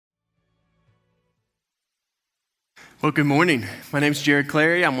Well, good morning. My name is Jared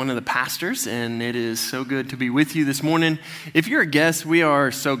Clary. I'm one of the pastors, and it is so good to be with you this morning. If you're a guest, we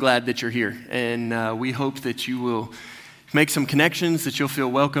are so glad that you're here, and we hope that you will make some connections, that you'll feel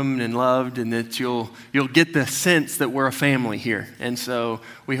welcomed and loved, and that you'll get the sense that we're a family here. And so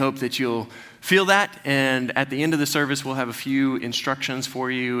we hope that you'll feel that, and at the end of the service, we'll have a few instructions for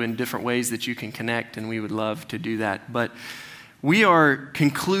you and different ways that you can connect, and we would love to do that. But we are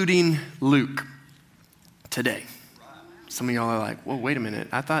concluding Luke today. Some of y'all are like, well, wait a minute.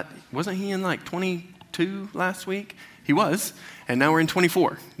 I thought, wasn't he in like 22 last week? He was, and now we're in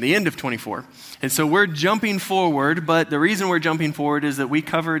 24, the end of 24. And so we're jumping forward, but the reason we're jumping forward is that we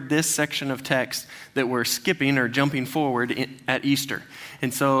covered this section of text that we're skipping or jumping forward at Easter.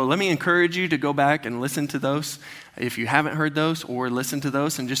 And so let me encourage you to go back and listen to those if you haven't heard those, or listen to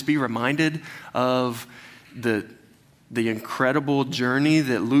those and just be reminded of the incredible journey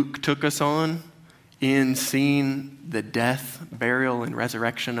that Luke took us on in seeing the death, burial, and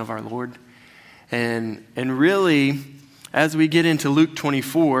resurrection of our Lord. And really, as we get into Luke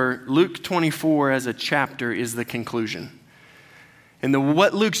 24 as a chapter is the conclusion. And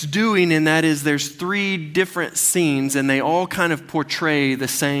what Luke's doing in that is there's three different scenes, and they all kind of portray the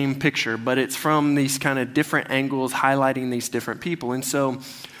same picture, but it's from these kind of different angles highlighting these different people. And so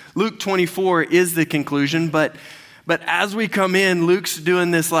Luke 24 is the conclusion, but as we come in, Luke's doing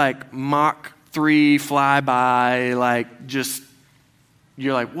this like Mach 3 flyby, like just,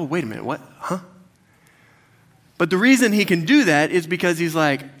 you're like, whoa, wait a minute, what, huh? But the reason he can do that is because he's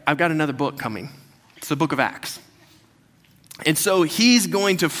like, I've got another book coming. It's the book of Acts. And so he's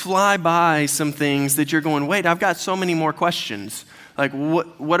going to fly by some things that you're going, wait, I've got so many more questions. Like,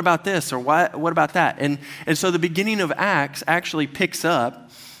 what about this, or what about that? And so the beginning of Acts actually picks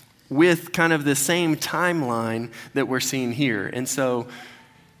up with kind of the same timeline that we're seeing here. And so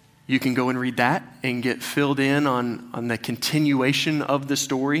you can go and read that and get filled in on the continuation of the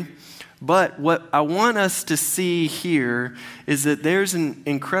story. But what I want us to see here is that there's an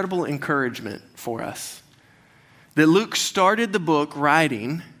incredible encouragement for us. That Luke started the book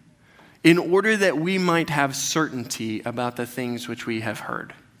writing in order that we might have certainty about the things which we have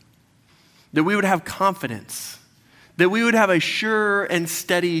heard. That we would have confidence. That we would have a sure and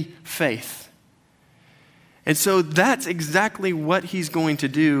steady faith. And so that's exactly what he's going to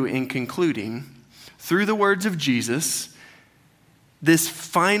do in concluding, through the words of Jesus, this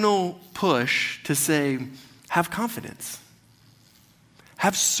final push to say, have confidence.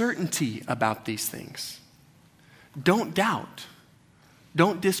 Have certainty about these things. Don't doubt.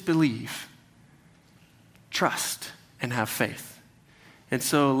 Don't disbelieve. Trust and have faith. And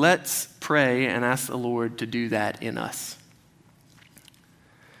so let's pray and ask the Lord to do that in us.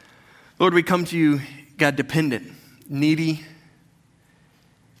 Lord, we come to you, God, dependent, needy,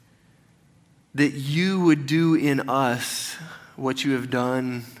 that you would do in us what you have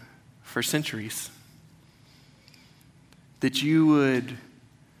done for centuries. That you would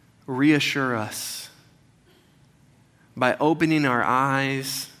reassure us by opening our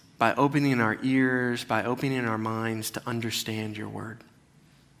eyes, by opening our ears, by opening our minds to understand your word.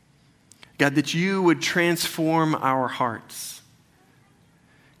 God, that you would transform our hearts.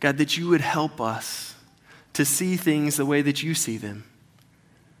 God, that you would help us to see things the way that you see them.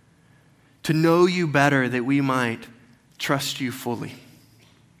 To know you better, that we might trust you fully.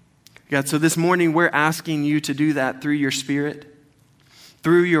 God, so this morning we're asking you to do that through your Spirit,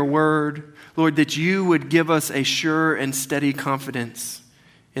 through your word. Lord, that you would give us a sure and steady confidence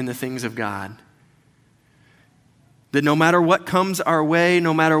in the things of God. That no matter what comes our way,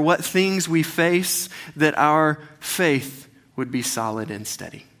 no matter what things we face, that our faith would be solid and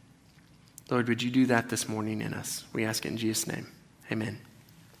steady. Lord, would you do that this morning in us? We ask it in Jesus' name. Amen.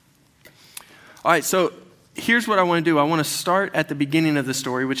 All right, so here's what I want to do. I want to start at the beginning of the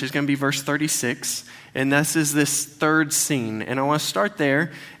story, which is going to be verse 36. And this is this third scene. And I want to start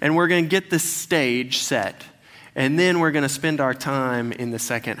there, and we're going to get the stage set. And then we're going to spend our time in the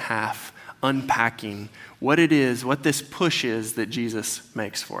second half unpacking what it is, what this push is that Jesus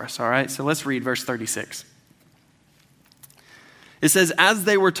makes for us. All right, so let's read verse 36. It says, as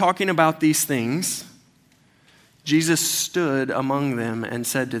they were talking about these things, Jesus stood among them and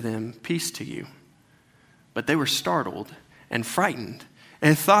said to them, peace to you. But they were startled and frightened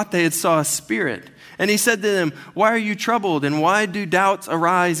and thought they had saw a spirit. And he said to them, why are you troubled, and why do doubts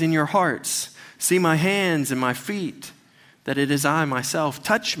arise in your hearts? See my hands and my feet, that it is I myself.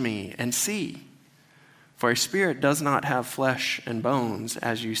 Touch me and see. For a spirit does not have flesh and bones,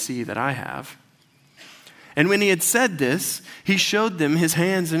 as you see that I have. And when he had said this, he showed them his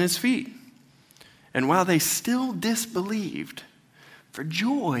hands and his feet. And while they still disbelieved, for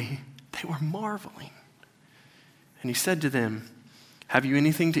joy, they were marveling And he said to them, "Have you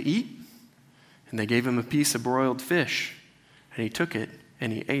anything to eat?" And they gave him a piece of broiled fish. And he took it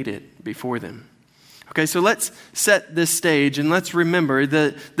and he ate it before them. Okay, so let's set this stage and let's remember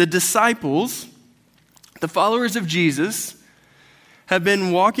that the disciples, the followers of Jesus, have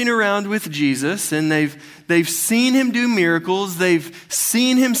been walking around with Jesus, and they've seen him do miracles. They've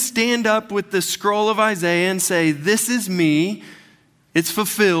seen him stand up with the scroll of Isaiah and say, "This is me. It's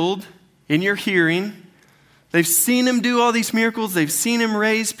fulfilled in your hearing." They've seen him do all these miracles. They've seen him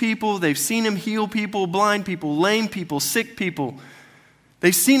raise people. They've seen him heal people, blind people, lame people, sick people.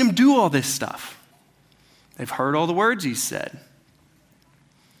 They've seen him do all this stuff. They've heard all the words he said.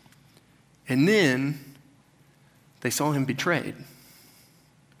 And then they saw him betrayed.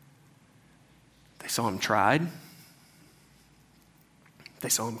 They saw him tried. They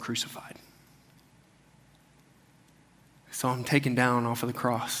saw him crucified. They saw him taken down off of the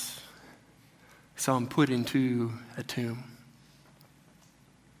cross. They saw him put into a tomb.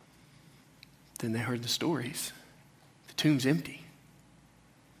 Then they heard the stories. The tomb's empty.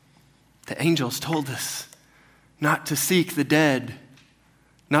 The angels told us not to seek the dead,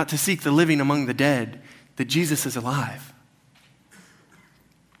 not to seek the living among the dead, that Jesus is alive.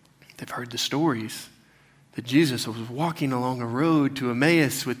 They've heard the stories that Jesus was walking along a road to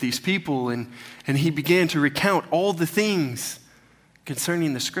Emmaus with these people, and he began to recount all the things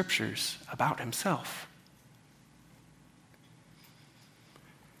concerning the scriptures about himself.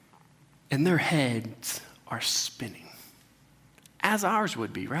 And their heads are spinning, as ours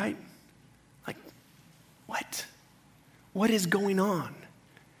would be, right? Like, what? What is going on?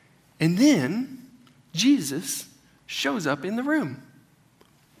 And then Jesus shows up in the room.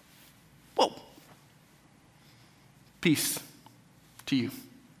 Whoa. Peace to you.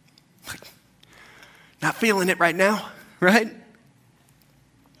 Not feeling it right now, right?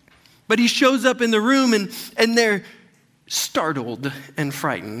 But he shows up in the room and they're startled and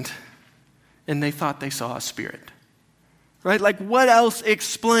frightened. And they thought they saw a spirit. Right? Like, what else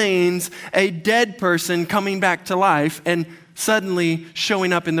explains a dead person coming back to life and suddenly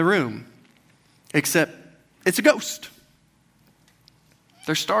showing up in the room? Except it's a ghost.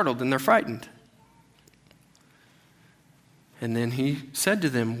 They're startled and they're frightened. And then he said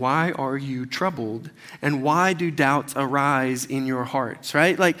to them, "Why are you troubled? And why do doubts arise in your hearts?"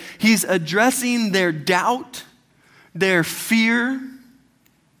 Right? Like, he's addressing their doubt, their fear,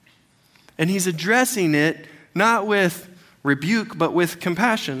 and he's addressing it not with rebuke, but with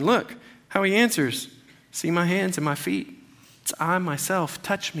compassion. Look how he answers. "See my hands and my feet. It's I myself.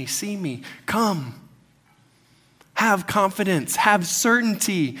 Touch me, see me. Come. Have confidence, have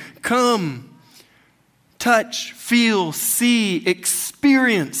certainty. Come. Touch, feel, see,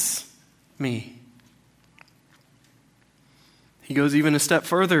 experience me." He goes even a step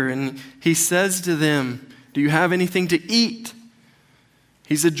further and he says to them, "Do you have anything to eat?"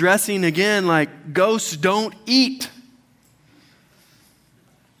 He's addressing again, like, ghosts don't eat.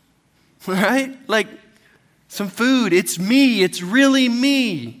 Right? Like, some food. It's me. It's really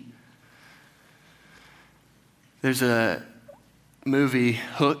me. There's a movie,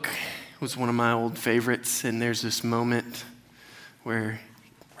 Hook. It was one of my old favorites. And there's this moment where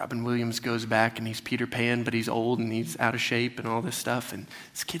Robin Williams goes back and he's Peter Pan, but he's old and he's out of shape and all this stuff. And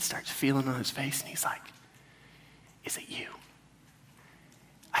this kid starts feeling on his face and he's like, "Is it you?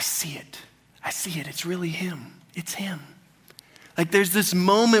 I see it. I see it. It's really him. It's him." Like, there's this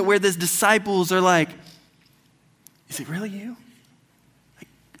moment where the disciples are like, "Is it really you? Like,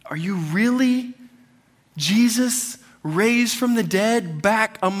 are you really Jesus raised from the dead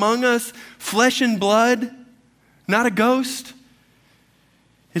back among us, flesh and blood, not a ghost?"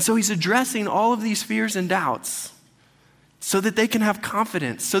 And so he's addressing all of these fears and doubts so that they can have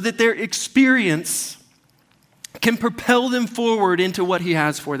confidence, so that their experience can propel them forward into what he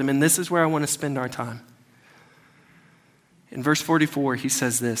has for them. And this is where I want to spend our time. In verse 44, he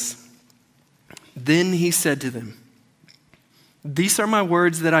says this, "Then he said to them, 'These are my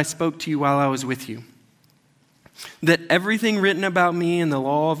words that I spoke to you while I was with you, that everything written about me in the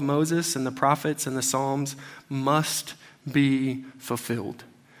law of Moses and the prophets and the Psalms must be fulfilled.'"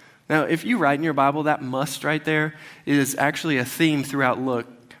 Now, if you write in your Bible, that "must" right there is actually a theme throughout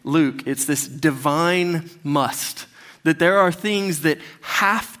Luke. It's this divine must, that there are things that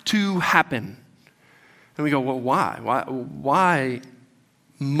have to happen. And we go, "Well, why? Why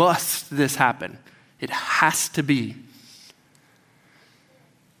must this happen? It has to be."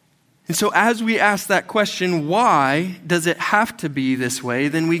 And so as we ask that question, why does it have to be this way?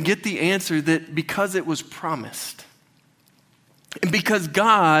 Then we get the answer that because it was promised. And because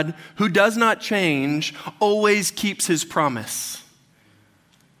God, who does not change, always keeps his promise.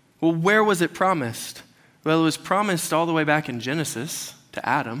 Well, where was it promised? Well, it was promised all the way back in Genesis to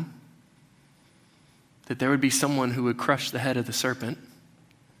Adam that there would be someone who would crush the head of the serpent.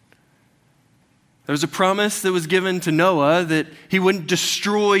 There was a promise that was given to Noah that he wouldn't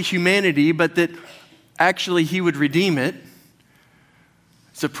destroy humanity, but that actually he would redeem it.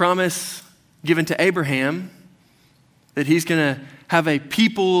 It's a promise given to Abraham that he's going to have a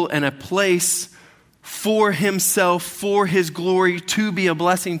people and a place for himself, for his glory, to be a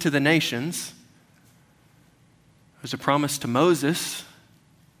blessing to the nations. There's a promise to Moses,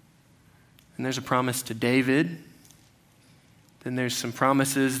 and there's a promise to David. Then there's some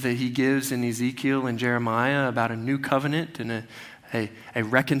promises that he gives in Ezekiel and Jeremiah about a new covenant and a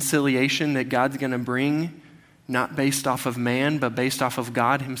reconciliation that God's going to bring, not based off of man, but based off of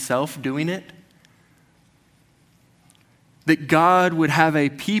God himself doing it. That God would have a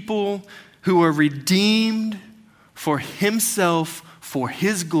people who are redeemed for himself, for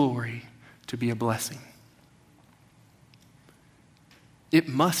his glory, to be a blessing. It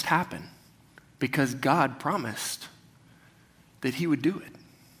must happen because God promised that he would do it.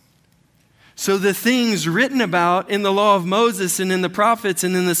 So the things written about in the law of Moses and in the prophets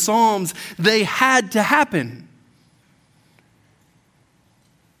and in the Psalms, they had to happen.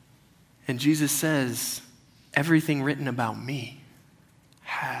 And Jesus says, everything written about me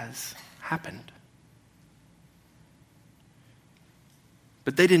has happened.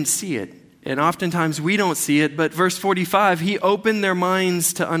 But they didn't see it. And oftentimes we don't see it. But verse 45, he opened their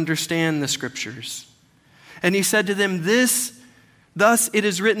minds to understand the scriptures. And he said to them, thus it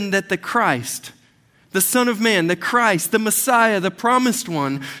is written that the Christ, the Son of Man, the Christ, the Messiah, the promised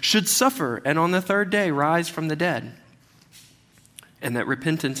one, should suffer and on the third day rise from the dead. And that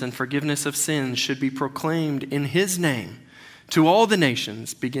repentance and forgiveness of sins should be proclaimed in his name to all the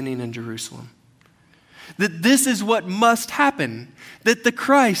nations, beginning in Jerusalem. That this is what must happen, that the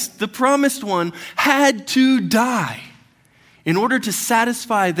Christ, the promised one, had to die in order to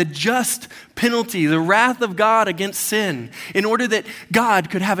satisfy the just penalty, the wrath of God against sin, in order that God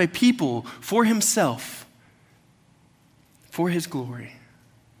could have a people for himself, for his glory,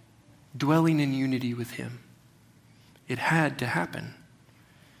 dwelling in unity with him. It had to happen.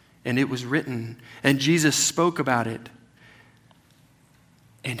 And it was written, and Jesus spoke about it,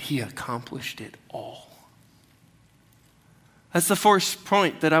 and he accomplished it all. That's the first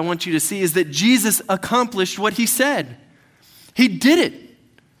point that I want you to see, is that Jesus accomplished what he said. He did it.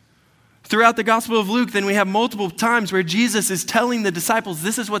 Throughout the Gospel of Luke, then we have multiple times where Jesus is telling the disciples,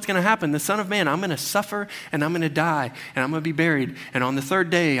 this is what's going to happen. The Son of Man, I'm going to suffer and I'm going to die and I'm going to be buried. And on the third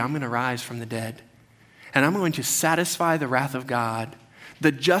day, I'm going to rise from the dead. And I'm going to satisfy the wrath of God,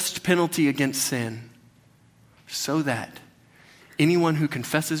 the just penalty against sin, so that anyone who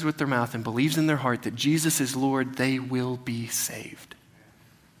confesses with their mouth and believes in their heart that Jesus is Lord, they will be saved.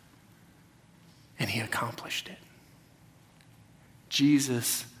 And he accomplished it.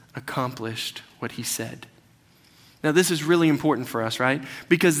 Jesus accomplished what he said. Now, this is really important for us, right?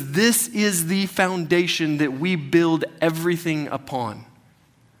 Because this is the foundation that we build everything upon.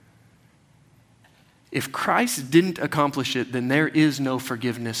 If Christ didn't accomplish it, then there is no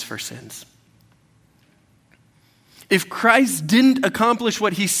forgiveness for sins. If Christ didn't accomplish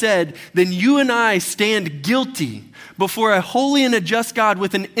what he said, then you and I stand guilty before a holy and a just God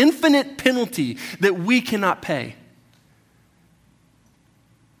with an infinite penalty that we cannot pay.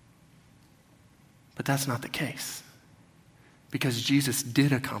 But that's not the case, because Jesus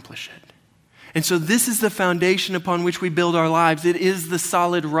did accomplish it. And so this is the foundation upon which we build our lives. It is the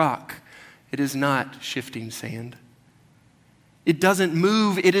solid rock. It is not shifting sand. It doesn't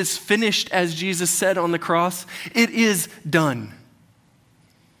move. It is finished, as Jesus said on the cross. It is done.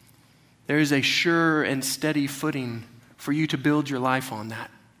 There is a sure and steady footing for you to build your life on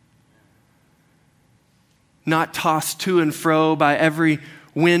that. Not tossed to and fro by every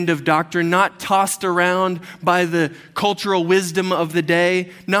wind of doctrine, not tossed around by the cultural wisdom of the day,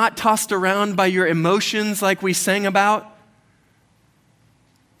 not tossed around by your emotions like we sang about,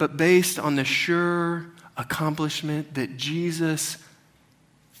 but based on the sure accomplishment that Jesus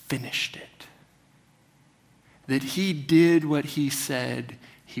finished it. That he did what he said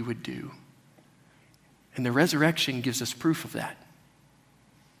he would do. And the resurrection gives us proof of that.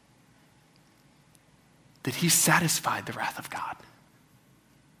 That he satisfied the wrath of God.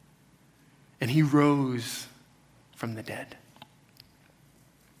 And he rose from the dead.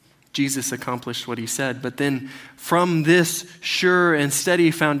 Jesus accomplished what he said. But then from this sure and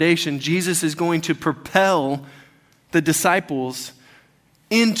steady foundation, Jesus is going to propel the disciples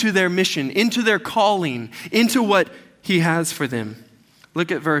into their mission, into their calling, into what he has for them.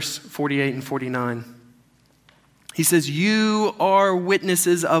 Look at verse 48 and 49. He says, you are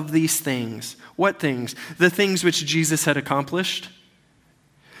witnesses of these things. What things? The things which Jesus had accomplished.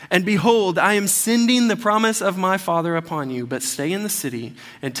 And behold, I am sending the promise of my Father upon you, but stay in the city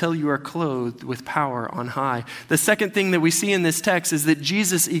until you are clothed with power on high. The second thing that we see in this text is that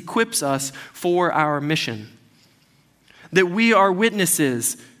Jesus equips us for our mission. That we are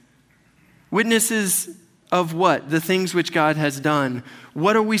witnesses. Witnesses of what? The things which God has done.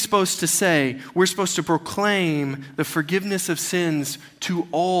 What are we supposed to say? We're supposed to proclaim the forgiveness of sins to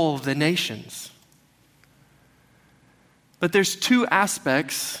all the nations. But there's two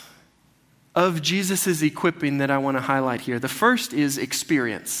aspects of Jesus' equipping that I want to highlight here. The first is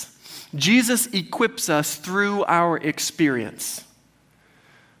experience. Jesus equips us through our experience.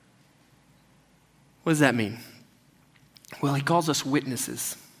 What does that mean? Well, he calls us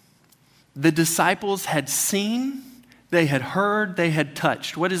witnesses. The disciples had seen, they had heard, they had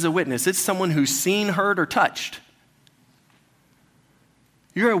touched. What is a witness? It's someone who's seen, heard, or touched.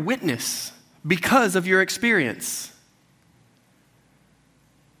 You're a witness because of your experience.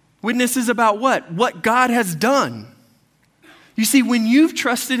 Witnesses about what? What God has done. You see, when you've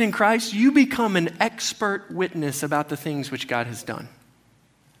trusted in Christ, you become an expert witness about the things which God has done.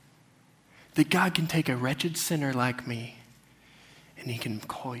 That God can take a wretched sinner like me and he can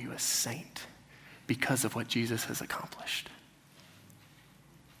call you a saint because of what Jesus has accomplished.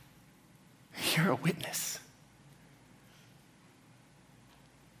 You're a witness.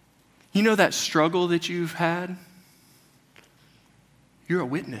 You know that struggle that you've had? You're a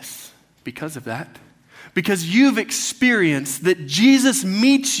witness because of that. Because you've experienced that Jesus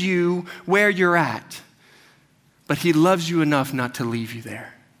meets you where you're at, but he loves you enough not to leave you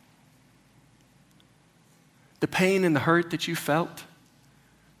there. The pain and the hurt that you felt,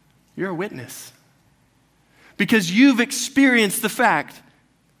 you're a witness. Because you've experienced the fact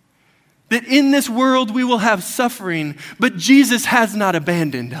that in this world we will have suffering, but Jesus has not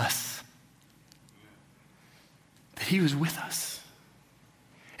abandoned us. That he was with us.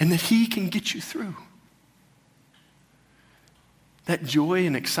 And that he can get you through. That joy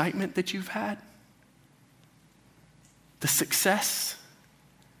and excitement that you've had, the success,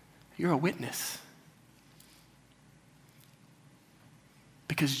 you're a witness.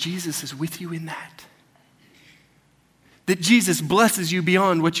 Because Jesus is with you in that. That Jesus blesses you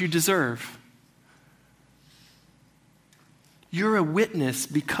beyond what you deserve. You're a witness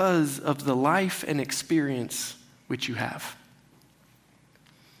because of the life and experience which you have.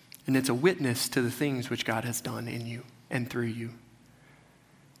 And it's a witness to the things which God has done in you and through you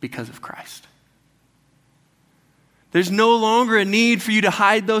because of Christ. There's no longer a need for you to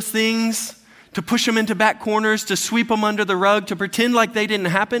hide those things, to push them into back corners, to sweep them under the rug, to pretend like they didn't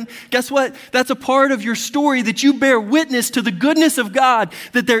happen. Guess what? That's a part of your story that you bear witness to the goodness of God,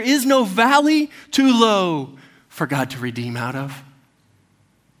 that there is no valley too low for God to redeem out of.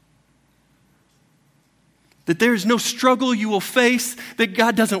 That there is no struggle you will face that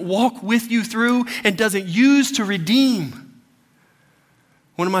God doesn't walk with you through and doesn't use to redeem.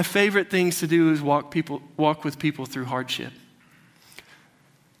 One of my favorite things to do is walk with people through hardship.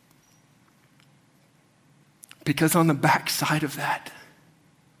 Because on the backside of that,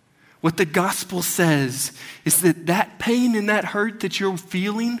 what the gospel says is that pain and that hurt that you're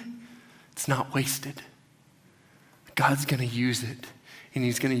feeling, it's not wasted. God's going to use it. And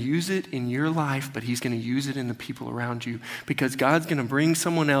he's going to use it in your life, but he's going to use it in the people around you. Because God's going to bring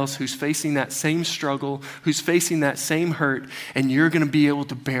someone else who's facing that same struggle, who's facing that same hurt, and you're going to be able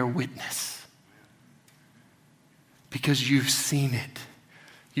to bear witness. Because you've seen it,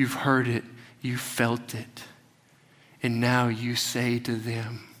 you've heard it, you've felt it. And now you say to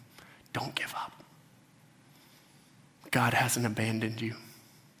them, don't give up. God hasn't abandoned you.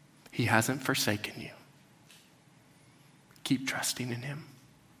 He hasn't forsaken you. Keep trusting in him.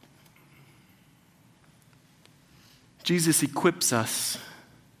 Jesus equips us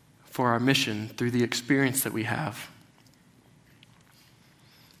for our mission through the experience that we have.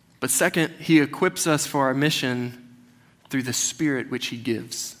 But second, he equips us for our mission through the Spirit which he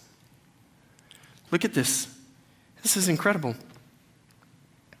gives. Look at this. This is incredible.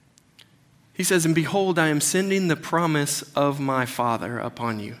 He says, and behold, I am sending the promise of my Father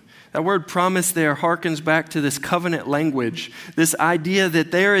upon you. That word promise there harkens back to this covenant language, this idea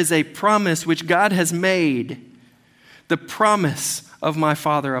that there is a promise which God has made, the promise of my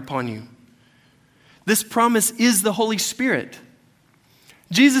Father upon you. This promise is the Holy Spirit.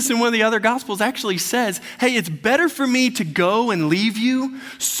 Jesus in one of the other Gospels actually says, hey, it's better for me to go and leave you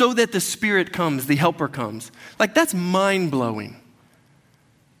so that the Spirit comes, the Helper comes. Like, that's mind-blowing.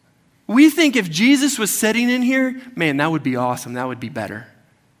 We think if Jesus was sitting in here, man, that would be awesome. That would be better.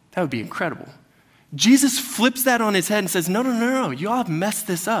 That would be incredible. Jesus flips that on his head and says, no, y'all have messed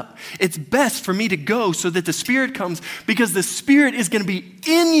this up. It's best for me to go so that the Spirit comes, because the Spirit is going to be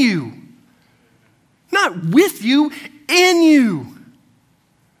in you. Not with you, in you.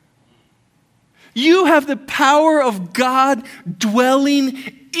 You have the power of God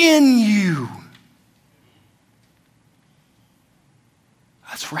dwelling in you.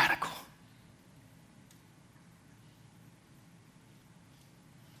 That's radical.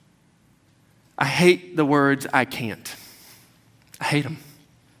 I hate the words "I can't." I hate them.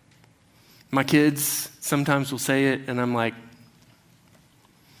 My kids sometimes will say it, and I'm like,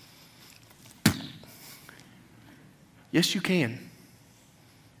 yes, you can.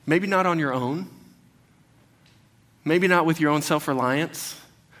 Maybe not on your own. Maybe not with your own self-reliance.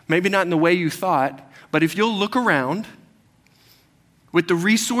 Maybe not in the way you thought. But if you'll look around with the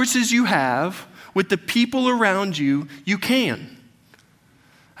resources you have, with the people around you, you can.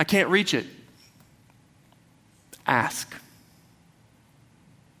 I can't reach it. Ask.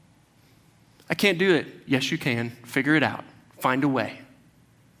 I can't do it. Yes, you can. Figure it out. Find a way.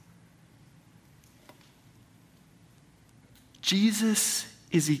 Jesus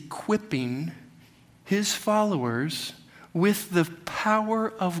is equipping his followers with the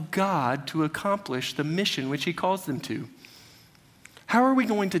power of God to accomplish the mission which he calls them to. How are we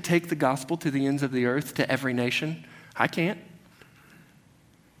going to take the gospel to the ends of the earth, to every nation? I can't.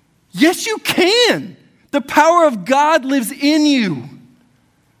 Yes, you can. The power of God lives in you.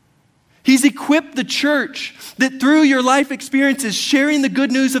 He's equipped the church that through your life experiences, sharing the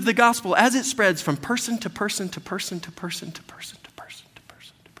good news of the gospel as it spreads from person to person to person to person to person to person to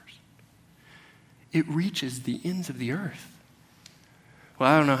person to person. It reaches the ends of the earth. Well,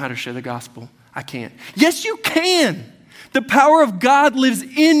 I don't know how to share the gospel. I can't. Yes, you can. The power of God lives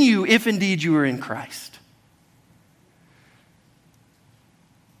in you if indeed you are in Christ.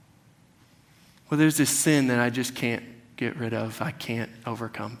 Well, there's this sin that I just can't get rid of. I can't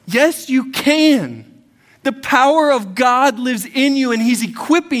overcome. Yes, you can. The power of God lives in you, and he's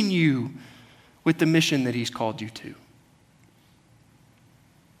equipping you with the mission that he's called you to.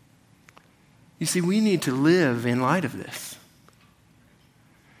 You see, we need to live in light of this.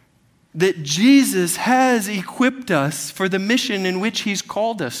 That Jesus has equipped us for the mission in which he's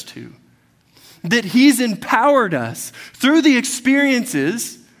called us to. That he's empowered us through the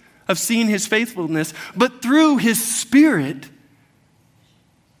experiences of seeing his faithfulness, but through his Spirit,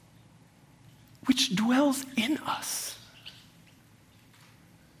 which dwells in us.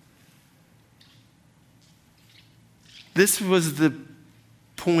 This was the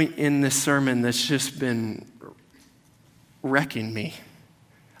point in this sermon that's just been wrecking me.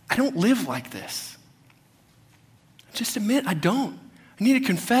 I don't live like this. Just admit I don't. I need to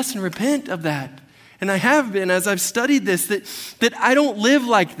confess and repent of that. And I have been, as I've studied this, that I don't live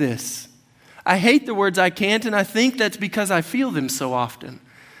like this. I hate the words "I can't," and I think that's because I feel them so often.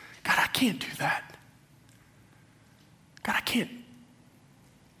 God, I can't do that. God, I can't.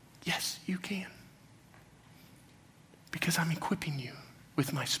 Yes, you can. Because I'm equipping you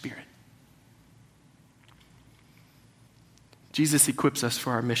with my Spirit. Jesus equips us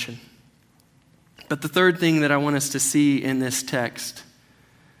for our mission. But the third thing that I want us to see in this text,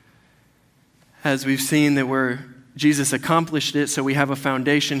 as we've seen that Jesus accomplished it, so we have a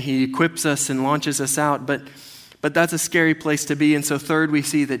foundation. He equips us and launches us out, but that's a scary place to be. And so third, we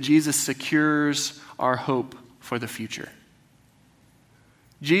see that Jesus secures our hope for the future.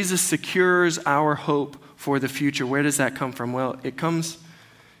 Jesus secures our hope for the future. Where does that come from? Well, it comes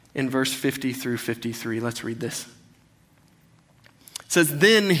in verse 50 through 53. Let's read this. It says,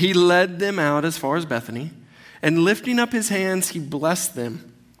 "Then he led them out as far as Bethany, and lifting up his hands, he blessed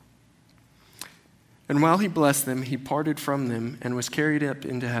them. And while he blessed them, he parted from them and was carried up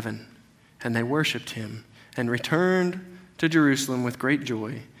into heaven. And they worshiped him and returned to Jerusalem with great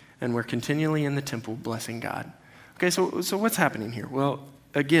joy and were continually in the temple blessing God." Okay, so what's happening here? Well,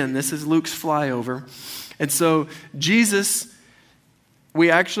 again, this is Luke's flyover. And so Jesus, we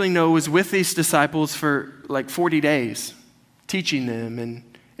actually know, was with these disciples for like 40 days, teaching them and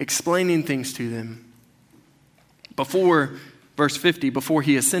explaining things to them before, verse 50, before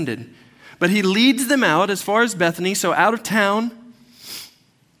he ascended. But he leads them out as far as Bethany, so out of town,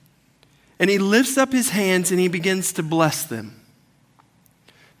 and he lifts up his hands and he begins to bless them.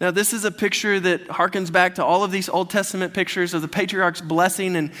 Now, this is a picture that harkens back to all of these Old Testament pictures of the patriarchs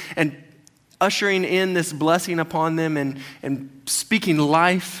blessing and ushering in this blessing upon them and speaking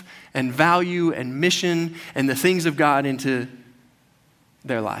life and value and mission and the things of God into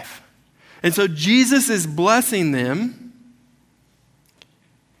their life. And so Jesus is blessing them.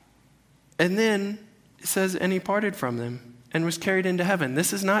 And then it says, and he parted from them and was carried into heaven.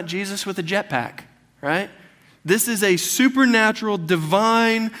 This is not Jesus with a jetpack. right? This is a supernatural,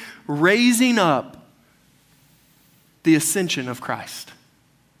 divine raising up, the ascension of Christ.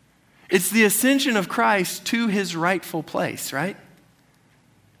 It's the ascension of Christ to his rightful place, right?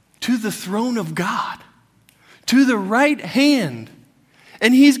 To the throne of God, to the right hand.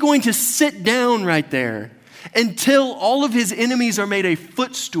 And he's going to sit down right there until all of his enemies are made a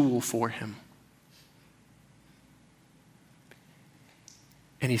footstool for him.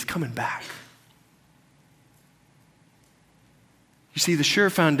 And he's coming back. You see, the sure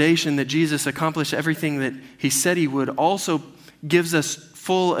foundation that Jesus accomplished everything that he said he would also gives us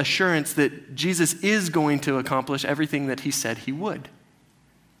full assurance that Jesus is going to accomplish everything that he said he would.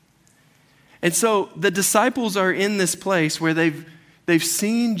 And so the disciples are in this place where they've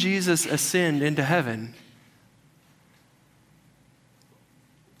seen Jesus ascend into heaven.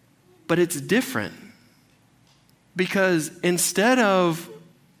 But it's different because instead of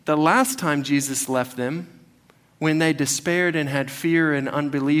the last time Jesus left them, when they despaired and had fear and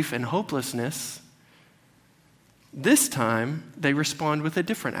unbelief and hopelessness, this time they respond with a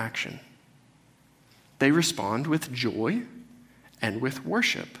different action. They respond with joy and with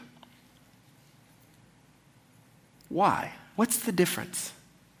worship. Why? What's the difference?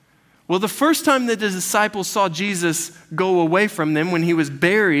 Well, the first time that the disciples saw Jesus go away from them, when he was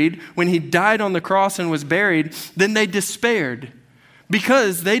buried, when he died on the cross and was buried, then they despaired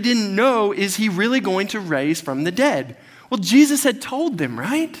because they didn't know, is he really going to raise from the dead? Well, Jesus had told them,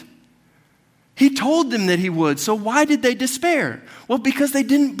 right? He told them that he would. So why did they despair? Well, because they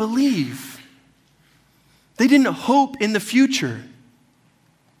didn't believe. They didn't hope in the future.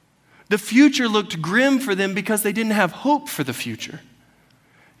 The future looked grim for them because they didn't have hope for the future.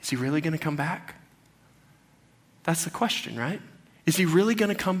 Is he really going to come back? That's the question, right? Is he really going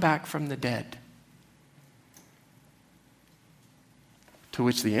to come back from the dead? To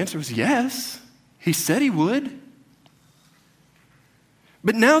which the answer was yes. He said he would.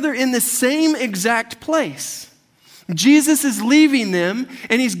 But now they're in the same exact place. Jesus is leaving them,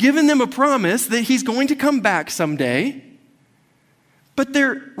 and he's given them a promise that he's going to come back someday. But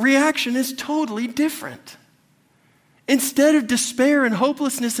their reaction is totally different. Instead of despair and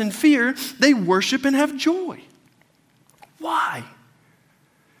hopelessness and fear, they worship and have joy. Why?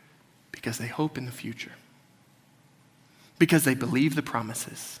 Because they hope in the future. Because they believe the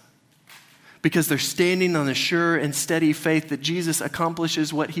promises. Because they're standing on the sure and steady faith that Jesus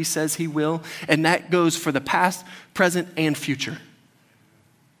accomplishes what he says he will, and that goes for the past, present, and future.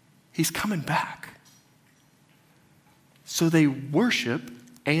 He's coming back. So they worship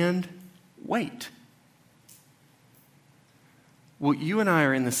and wait. Well, you and I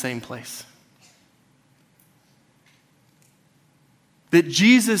are in the same place. That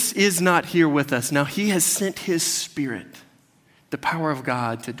Jesus is not here with us. Now, he has sent his Spirit, the power of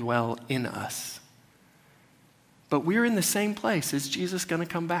God, to dwell in us. But we're in the same place. Is Jesus going to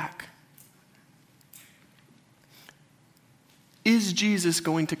come back? Is Jesus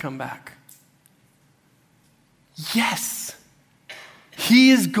going to come back? Yes. He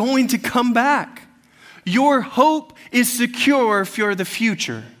is going to come back. Your hope is secure for the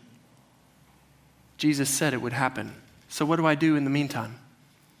future. Jesus said it would happen. So what do I do in the meantime?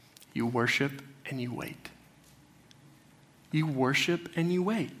 You worship and you wait. You worship and you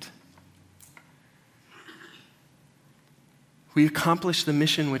wait. We accomplish the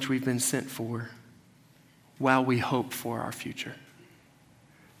mission which we've been sent for while we hope for our future.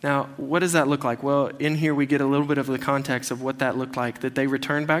 Now, what does that look like? Well, in here we get a little bit of the context of what that looked like. That they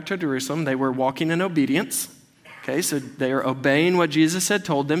returned back to Jerusalem. They were walking in obedience. Okay, so they are obeying what Jesus had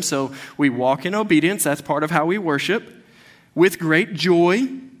told them. So we walk in obedience. That's part of how we worship. With great joy.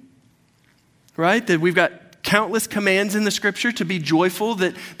 Right? That we've got countless commands in the scripture to be joyful.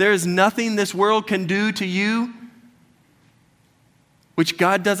 That there is nothing this world can do to you which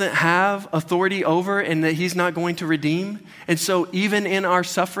God doesn't have authority over and that he's not going to redeem. And so even in our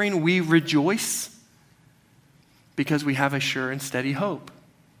suffering, we rejoice because we have a sure and steady hope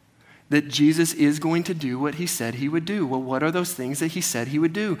that Jesus is going to do what he said he would do. Well, what are those things that he said he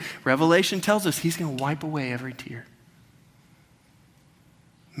would do? Revelation tells us he's going to wipe away every tear.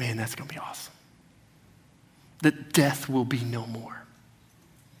 Man, that's going to be awesome. That death will be no more.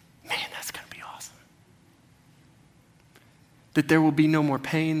 Man, that's going to be awesome. That there will be no more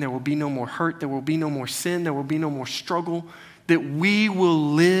pain, there will be no more hurt, there will be no more sin, there will be no more struggle, that we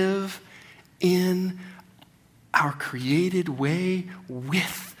will live in our created way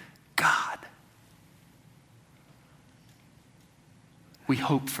with God. We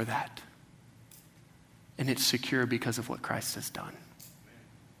hope for that. And it's secure because of what Christ has done.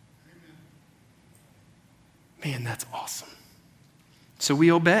 Man, that's awesome. So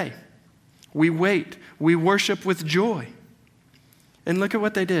we obey. We wait. We worship with joy. And look at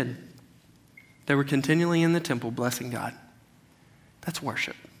what they did. They were continually in the temple blessing God. That's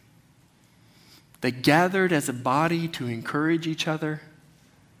worship. They gathered as a body to encourage each other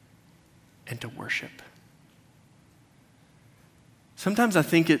and to worship. Sometimes I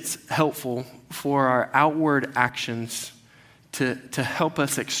think it's helpful for our outward actions to help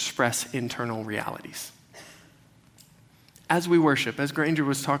us express internal realities. As we worship, as Granger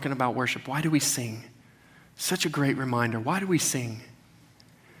was talking about worship, why do we sing? Such a great reminder. Why do we sing?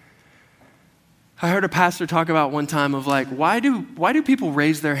 I heard a pastor talk about one time of like, why do people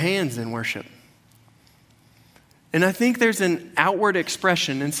raise their hands in worship? And I think there's an outward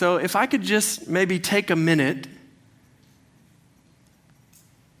expression. And so if I could just maybe take a minute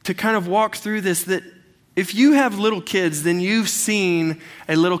to kind of walk through this, that if you have little kids, then you've seen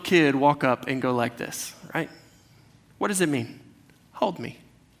a little kid walk up and go like this, right? What does it mean? Hold me.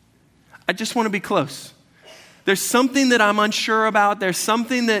 I just want to be close. There's something that I'm unsure about. There's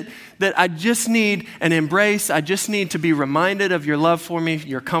something that I just need an embrace. I just need to be reminded of your love for me,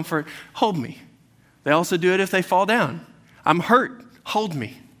 your comfort. Hold me. They also do it if they fall down. I'm hurt. Hold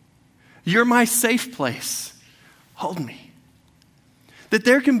me. You're my safe place. Hold me. That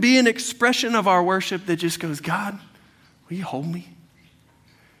there can be an expression of our worship that just goes, God, will you hold me?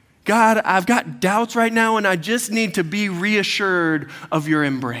 God, I've got doubts right now and I just need to be reassured of your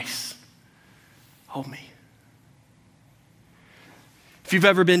embrace. Hold me. If you've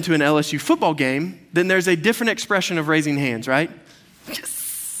ever been to an LSU football game, then there's a different expression of raising hands, right?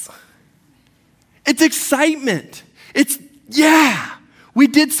 Yes. It's excitement. It's, yeah, we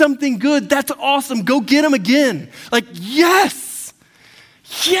did something good. That's awesome. Go get them again. Like, yes,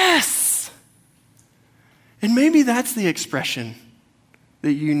 yes. And maybe that's the expression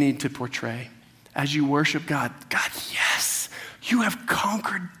that you need to portray as you worship God. God, yes, you have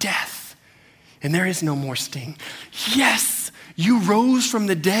conquered death and there is no more sting. Yes. You rose from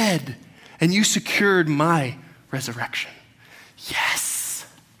the dead and you secured my resurrection. Yes.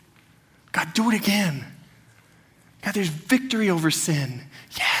 God, do it again. God, there's victory over sin.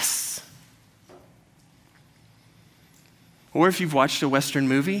 Yes. Or if you've watched a Western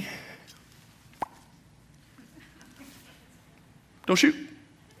movie, don't shoot.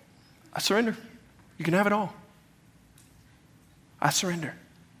 I surrender. You can have it all. I surrender.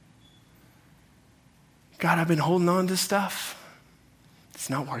 God, I've been holding on to stuff. It's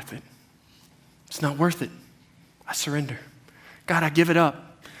not worth it. It's not worth it. I surrender. God, I give it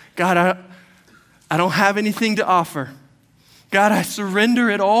up. God, I don't have anything to offer. God, I surrender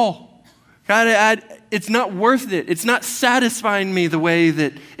it all. God, it's not worth it. It's not satisfying me the way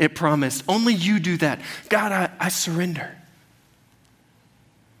that it promised. Only you do that. God, I surrender.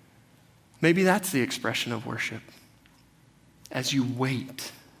 Maybe that's the expression of worship as you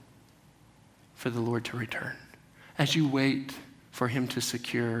wait for the Lord to return, as you wait for him to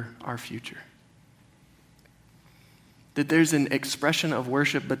secure our future. That there's an expression of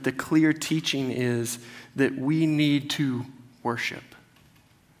worship, but the clear teaching is that we need to worship.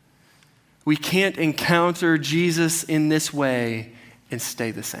 We can't encounter Jesus in this way and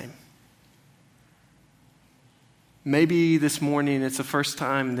stay the same. Maybe this morning it's the first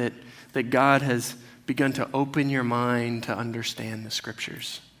time that God has begun to open your mind to understand the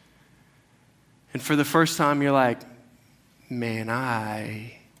scriptures. And for the first time, you're like, man,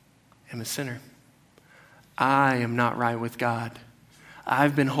 I am a sinner. I am not right with God.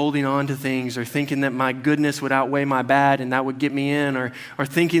 I've been holding on to things or thinking that my goodness would outweigh my bad and that would get me in, or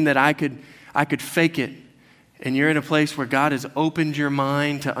thinking that I could fake it. And you're in a place where God has opened your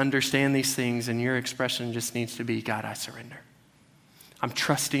mind to understand these things, and your expression just needs to be, God, I surrender. I'm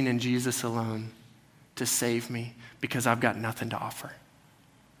trusting in Jesus alone to save me because I've got nothing to offer.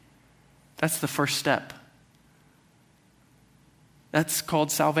 That's the first step. That's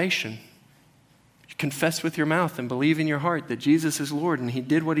called salvation. You confess with your mouth and believe in your heart that Jesus is Lord and he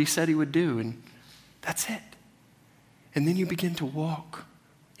did what he said he would do, and that's it. And then you begin to walk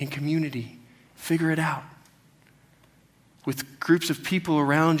in community, figure it out, with groups of people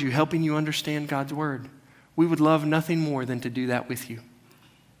around you helping you understand God's word. We would love nothing more than to do that with you.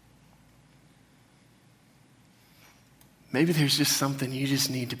 Maybe there's just something you just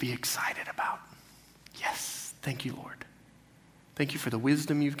need to be excited about. Yes, thank you, Lord. Thank you for the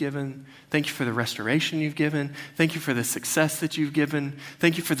wisdom you've given. Thank you for the restoration you've given. Thank you for the success that you've given.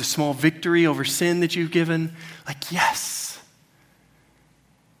 Thank you for the small victory over sin that you've given. Like, yes.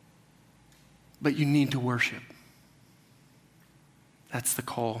 But you need to worship. That's the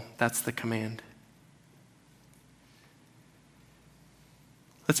call. That's the command.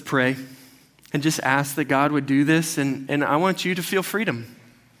 Let's pray and just ask that God would do this. And I want you to feel freedom.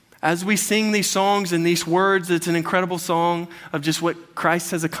 As we sing these songs and these words, it's an incredible song of just what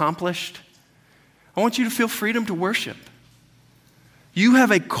Christ has accomplished. I want you to feel freedom to worship. You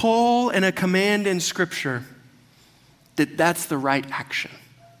have a call and a command in Scripture that that's the right action.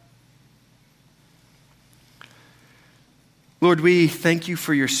 Lord, we thank you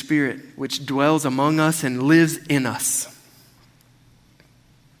for your Spirit, which dwells among us and lives in us.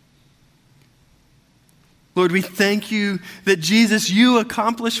 Lord, we thank you that Jesus, you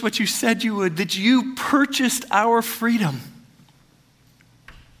accomplished what you said you would, that you purchased our freedom.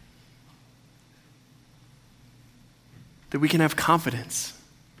 That we can have confidence,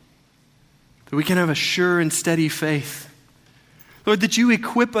 that we can have a sure and steady faith. Lord, that you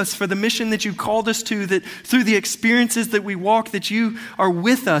equip us for the mission that you called us to, that through the experiences that we walk, that you are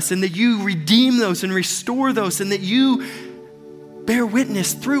with us and that you redeem those and restore those and that you bear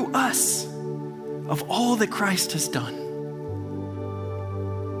witness through us of all that Christ has done.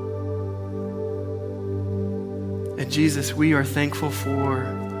 And Jesus, we are thankful for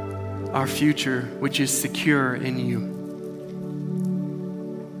our future, which is secure in you.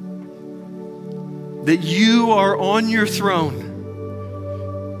 That you are on your throne.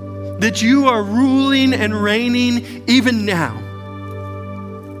 That you are ruling and reigning even now.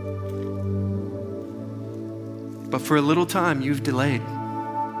 But for a little time, you've delayed.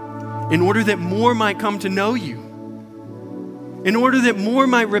 In order that more might come to know you. In order that more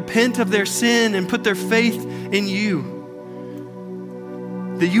might repent of their sin and put their faith in you.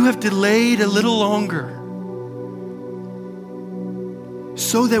 That you have delayed a little longer.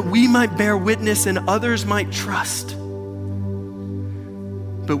 So that we might bear witness and others might trust.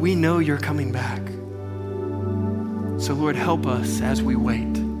 But we know you're coming back. So Lord, help us as we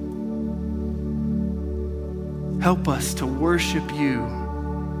wait. Help us to worship you.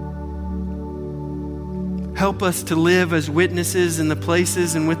 Help us to live as witnesses in the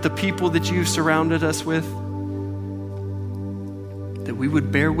places and with the people that you've surrounded us with. That we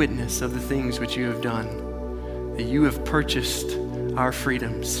would bear witness of the things which you have done. That you have purchased our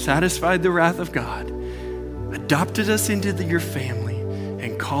freedom, satisfied the wrath of God, adopted us into your family,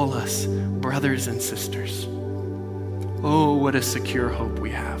 and call us brothers and sisters. Oh, what a secure hope we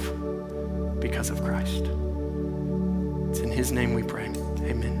have because of Christ. It's in his name we pray.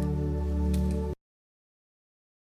 Amen.